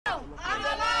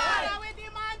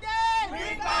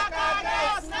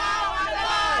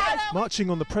Marching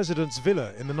on the president's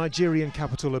villa in the Nigerian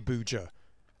capital Abuja.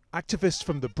 Activists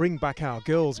from the Bring Back Our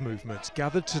Girls movement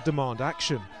gathered to demand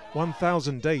action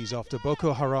 1,000 days after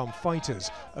Boko Haram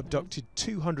fighters abducted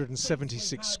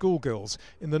 276 schoolgirls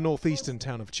in the northeastern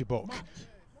town of Chibok.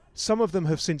 Some of them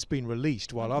have since been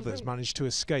released while others managed to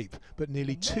escape, but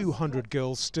nearly 200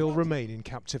 girls still remain in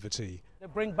captivity. The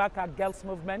Bring Back Our Girls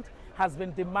movement has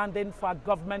been demanding for our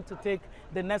government to take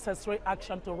the necessary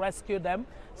action to rescue them.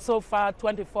 So far,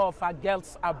 24 of our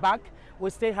girls are back.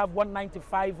 We still have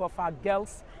 195 of our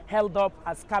girls held up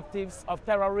as captives of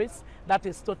terrorists. That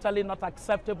is totally not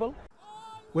acceptable.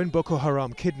 When Boko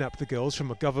Haram kidnapped the girls from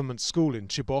a government school in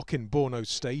Chibok in Borno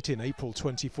State in April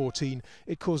 2014,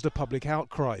 it caused a public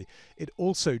outcry. It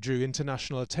also drew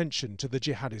international attention to the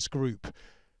jihadist group.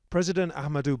 President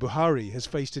Muhammadu Buhari has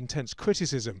faced intense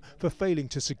criticism for failing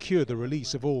to secure the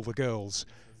release of all the girls.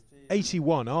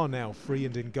 81 are now free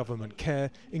and in government care,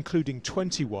 including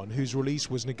 21 whose release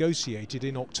was negotiated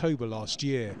in October last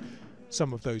year.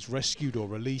 Some of those rescued or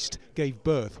released gave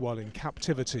birth while in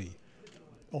captivity.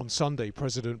 On Sunday,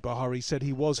 President Buhari said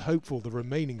he was hopeful the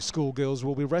remaining schoolgirls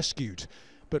will be rescued,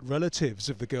 but relatives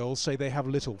of the girls say they have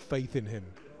little faith in him.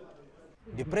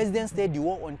 The president said the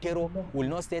war on terror will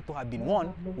not stay to have been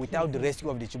won without the rescue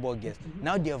of the Chibok girls.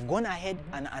 Now they have gone ahead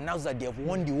and announced that they have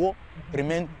won the war,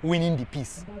 remain winning the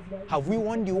peace. Have we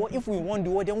won the war? If we won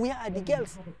the war, then where are the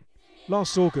girls?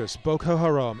 Last August, Boko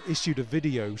Haram issued a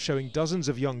video showing dozens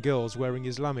of young girls wearing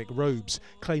Islamic robes,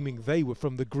 claiming they were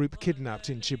from the group kidnapped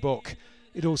in Chibok.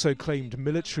 It also claimed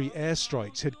military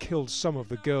airstrikes had killed some of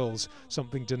the girls,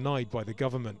 something denied by the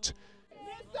government.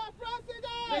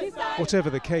 Whatever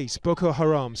the case, Boko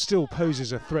Haram still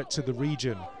poses a threat to the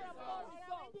region,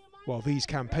 while these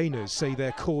campaigners say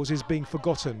their cause is being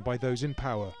forgotten by those in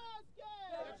power.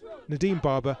 Nadim,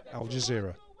 Al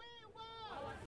Jazeera.